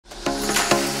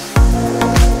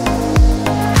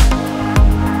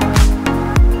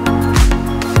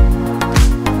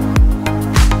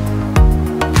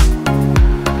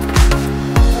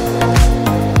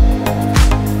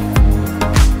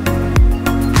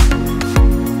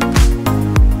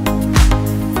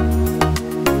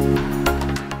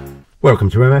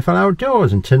Welcome to MFL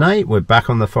Outdoors, and tonight we're back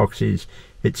on the foxes.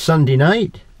 It's Sunday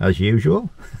night, as usual.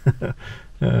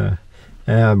 We've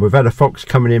had a fox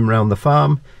coming in round the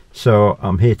farm, so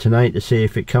I'm here tonight to see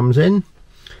if it comes in.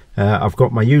 I've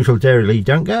got my usual Dairy Lee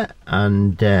Dunker,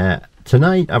 and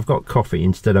tonight I've got coffee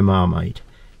instead of Marmite.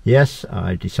 Yes,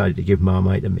 I decided to give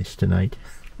Marmite a miss tonight.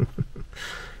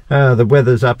 The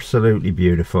weather's absolutely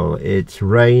beautiful. It's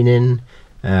raining.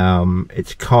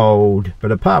 It's cold,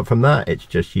 but apart from that, it's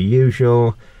just your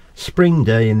usual spring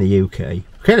day in the UK.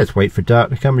 Okay, let's wait for dark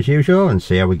to come as usual and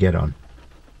see how we get on.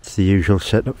 It's the usual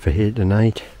setup for here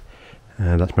tonight.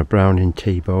 That's my Browning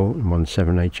T-bolt and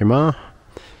 17 HMR.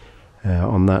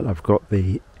 On that I've got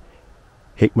the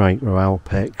HIKMICRO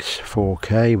Alpex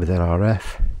 4K with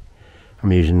LRF.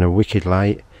 I'm using a wicked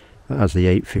light that has the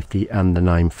 850 and the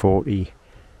 940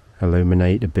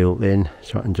 illuminator built in,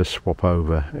 so I can just swap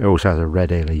over. It also has a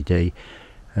red LED,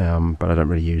 but I don't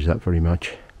really use that very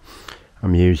much.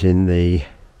 I'm using the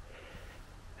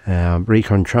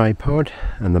Recon tripod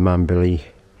and the Manbily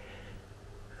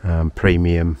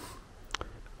premium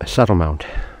saddle mount.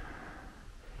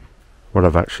 What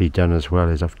I've actually done as well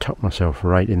is I've tucked myself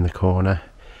right in the corner.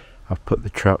 I've put the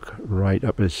truck right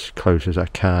up as close as I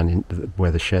can into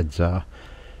where the sheds are,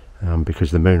 because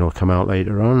the moon will come out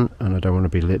later on and I don't want to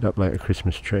be lit up like a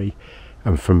Christmas tree.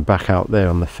 And from back out there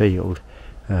on the field,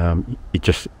 it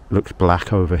just looks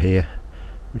black over here,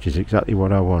 which is exactly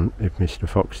what I want if Mr.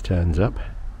 Fox turns up,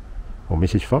 or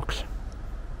Mrs. Fox.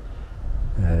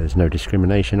 There's no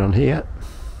discrimination on here.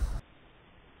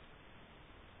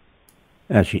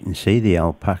 As you can see, the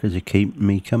alpacas are keeping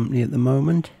me company at the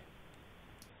moment.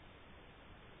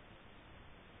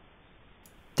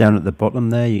 Down at the bottom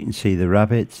there you can see the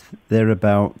rabbits. They're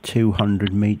about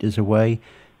 200 metres away.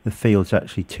 The field's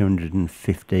actually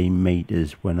 215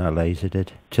 metres when I lasered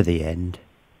it to the end.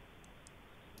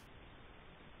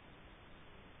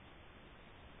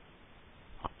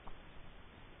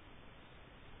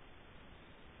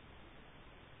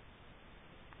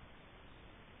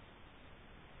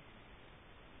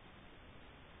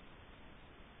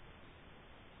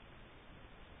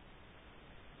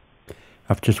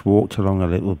 I've just walked along a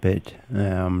little bit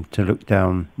to look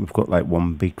down. We've got like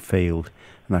one big field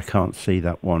and I can't see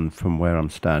that one from where I'm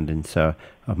standing, so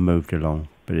I've moved along,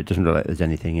 but it doesn't look like there's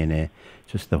anything in here,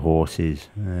 just the horses.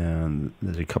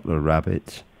 There's a couple of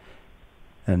rabbits,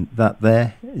 and that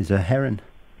there is a heron.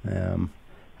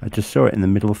 I just saw it in the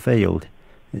middle field.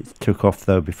 It took off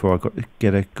though before I got to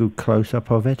get a good close-up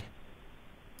of it.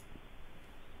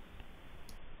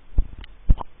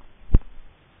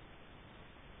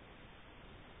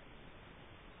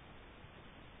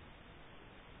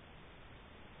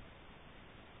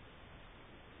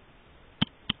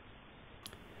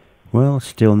 Well,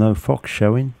 still no fox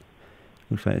showing.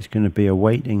 Looks like it's going to be a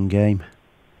waiting game.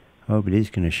 I hope it is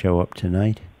going to show up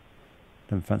tonight.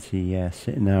 Don't fancy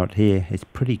sitting out here. It's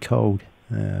pretty cold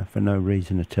for no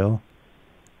reason at all.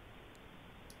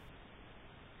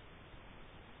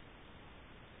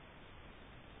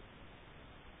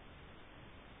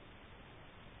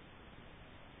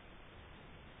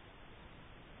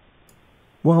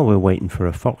 While we're waiting for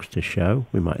a fox to show,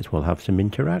 we might as well have some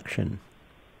interaction.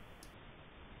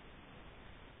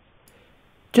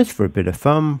 Just for a bit of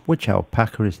fun, which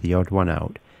alpaca is the odd one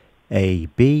out? A,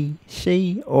 B,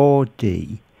 C or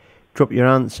D? Drop your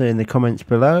answer in the comments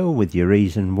below with your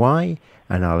reason why,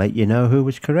 and I'll let you know who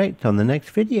was correct on the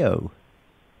next video.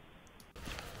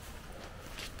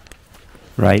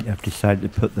 Right, I've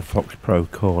decided to put the FoxPro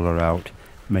caller out.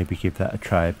 Maybe give that a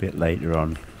try a bit later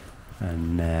on.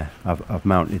 And I've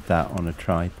mounted that on a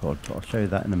tripod, but I'll show you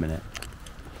that in a minute.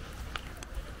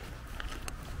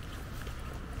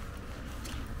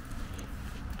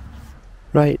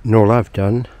 Right, and all I've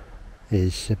done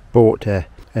is bought a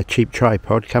cheap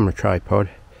tripod, camera tripod,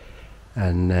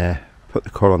 and put the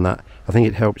call on that. I think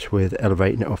it helps with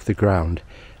elevating it off the ground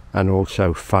and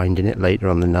also finding it later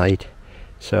on the night.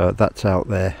 So that's out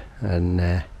there,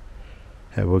 and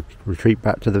we'll retreat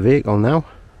back to the vehicle now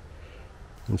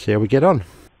and see how we get on.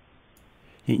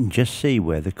 You can just see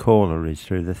where the caller is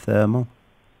through the thermal.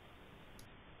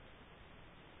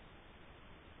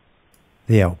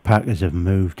 The alpacas have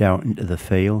moved out into the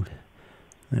field,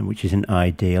 which isn't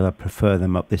ideal. I prefer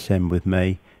them up this end with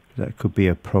me, because that could be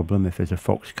a problem if there's a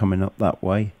fox coming up that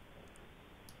way.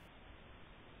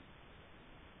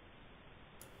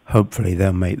 Hopefully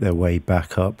they'll make their way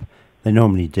back up. They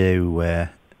normally do,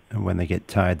 when they get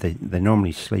tired. They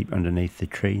normally sleep underneath the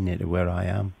tree near to where I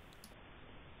am.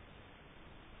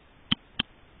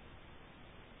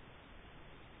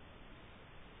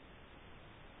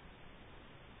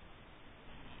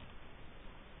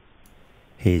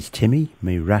 Here's Timmy,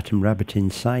 my rat and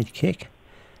rabbiting sidekick.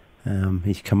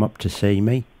 He's come up to see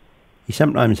me. He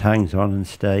sometimes hangs on and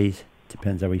stays,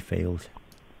 depends how he feels.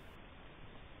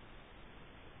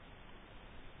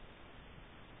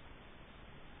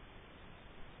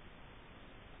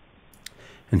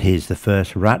 And here's the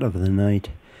first rat of the night.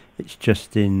 It's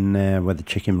just in where the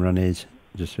chicken run is,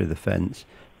 just through the fence.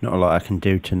 Not a lot I can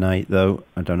do tonight though.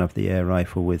 I don't have the air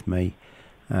rifle with me,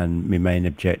 and my main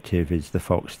objective is the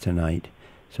fox tonight,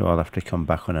 so I'll have to come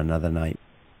back on another night.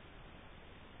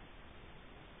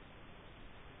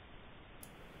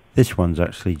 This one's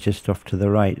actually just off to the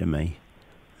right of me,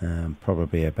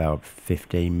 probably about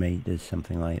 15 meters,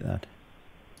 something like that.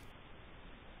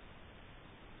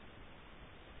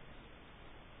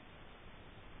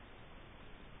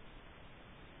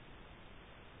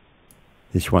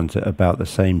 This one's at about the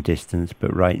same distance,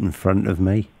 but right in front of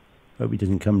me. Hope he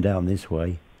doesn't come down this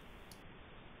way.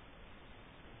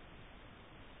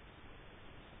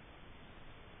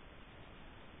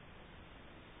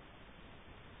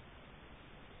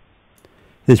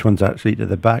 This one's actually to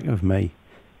the back of me,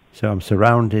 so I'm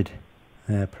surrounded.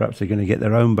 Perhaps they're going to get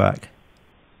their own back.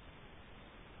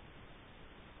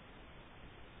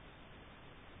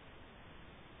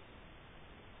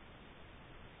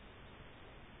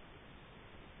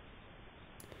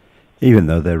 Even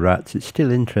though they're rats, it's still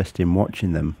interesting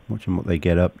watching them, watching what they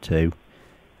get up to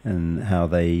and how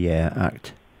they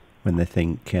act when they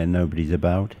think nobody's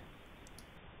about.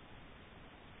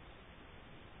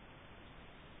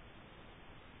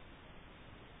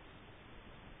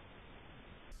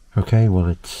 Okay, well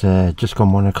it's just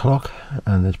gone 1 o'clock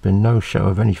and there's been no show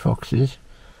of any foxes.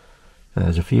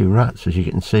 There's a few rats, as you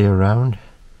can see, around.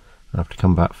 I'll have to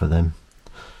come back for them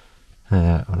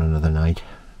on another night.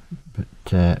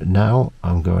 But now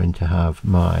I'm going to have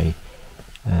my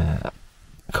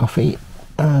coffee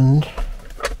and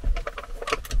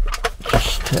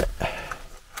just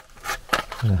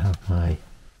have my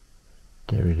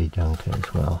dairy dunker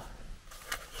as well.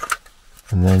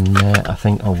 And then I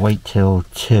think I'll wait till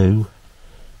 2,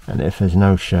 and if there's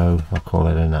no show I'll call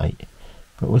it a night.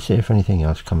 But we'll see if anything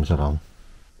else comes along.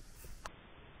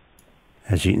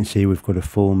 As you can see, we've got a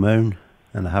full moon,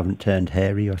 and I haven't turned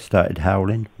hairy or started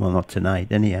howling. Well, not tonight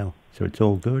anyhow, so it's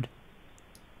all good.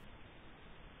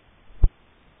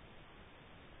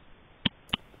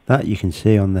 That you can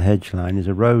see on the hedge line is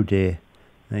a roe deer.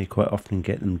 Now you quite often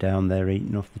get them down there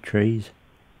eating off the trees.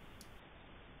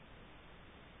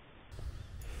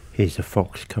 Here's the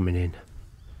fox coming in.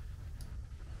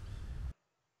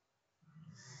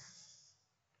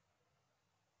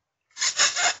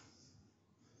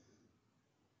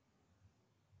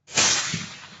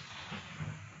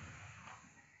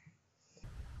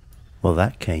 Well,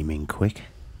 that came in quick.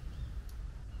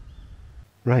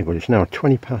 Right, well it's now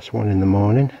 20 past 1 in the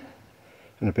morning,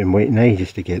 and I've been waiting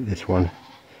ages to get this one.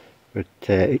 But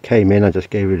it came in, I just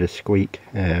gave it a squeak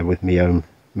with my own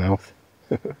mouth.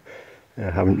 I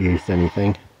haven't used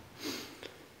anything.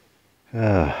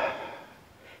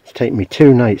 It's taken me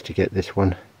 2 nights to get this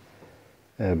one,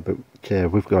 but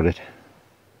we've got it.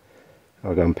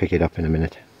 I'll go and pick it up in a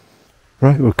minute.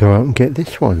 Right, we'll go out and get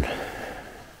this one.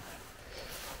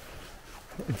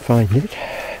 Find it.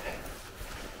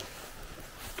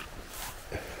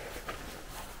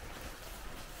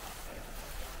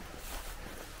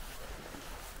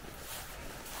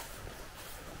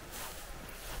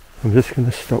 I'm just going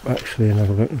to stop actually and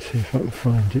have a look and see if I can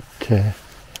find it. There,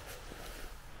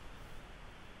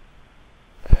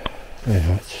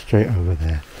 it's straight over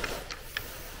there.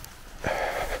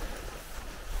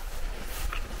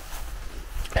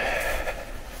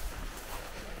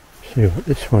 See what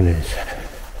this one is.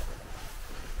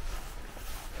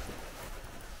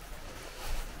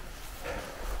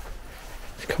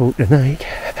 It's cold tonight,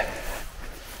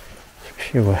 for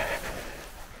sure.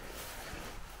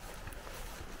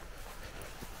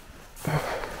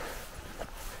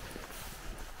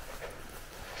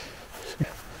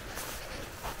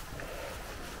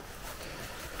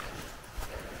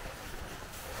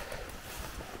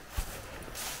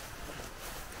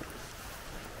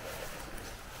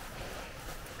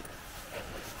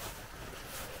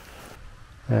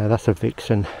 That's a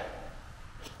vixen.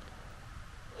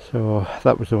 So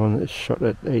that was the one that's shot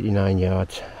at 89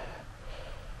 yards.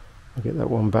 I'll get that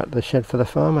one back to the shed for the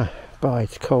farmer. Bye,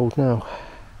 it's cold now.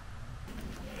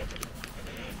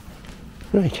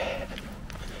 Right,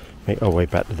 make our way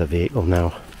back to the vehicle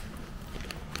now.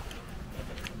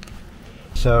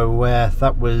 So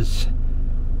that was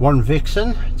one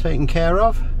vixen taken care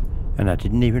of, and I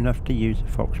didn't even have to use a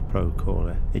FoxPro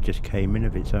caller. It just came in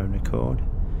of its own accord,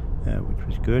 which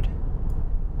was good.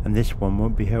 and this one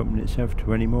won't be helping itself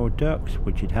to any more ducks,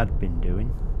 which it had been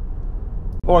doing.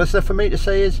 All that's left for me to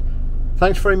say is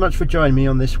thanks very much for joining me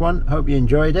on this one. Hope you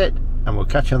enjoyed it, and we'll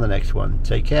catch you on the next one.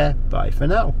 Take care, bye for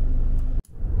now.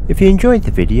 If you enjoyed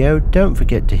the video, don't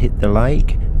forget to hit the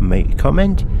like and make a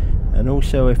comment, and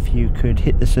also if you could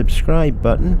hit the subscribe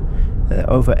button.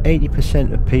 Over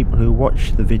 80% of people who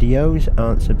watch the videos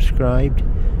aren't subscribed.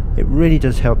 It really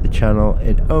does help the channel.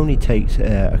 It only takes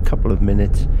a couple of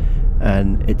minutes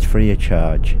and it's free of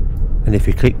charge. And if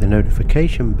you click the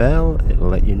notification bell, it'll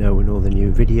let you know when all the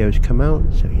new videos come out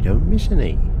so you don't miss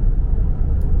any.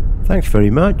 Thanks very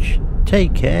much,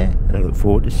 take care, and I look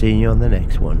forward to seeing you on the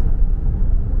next one.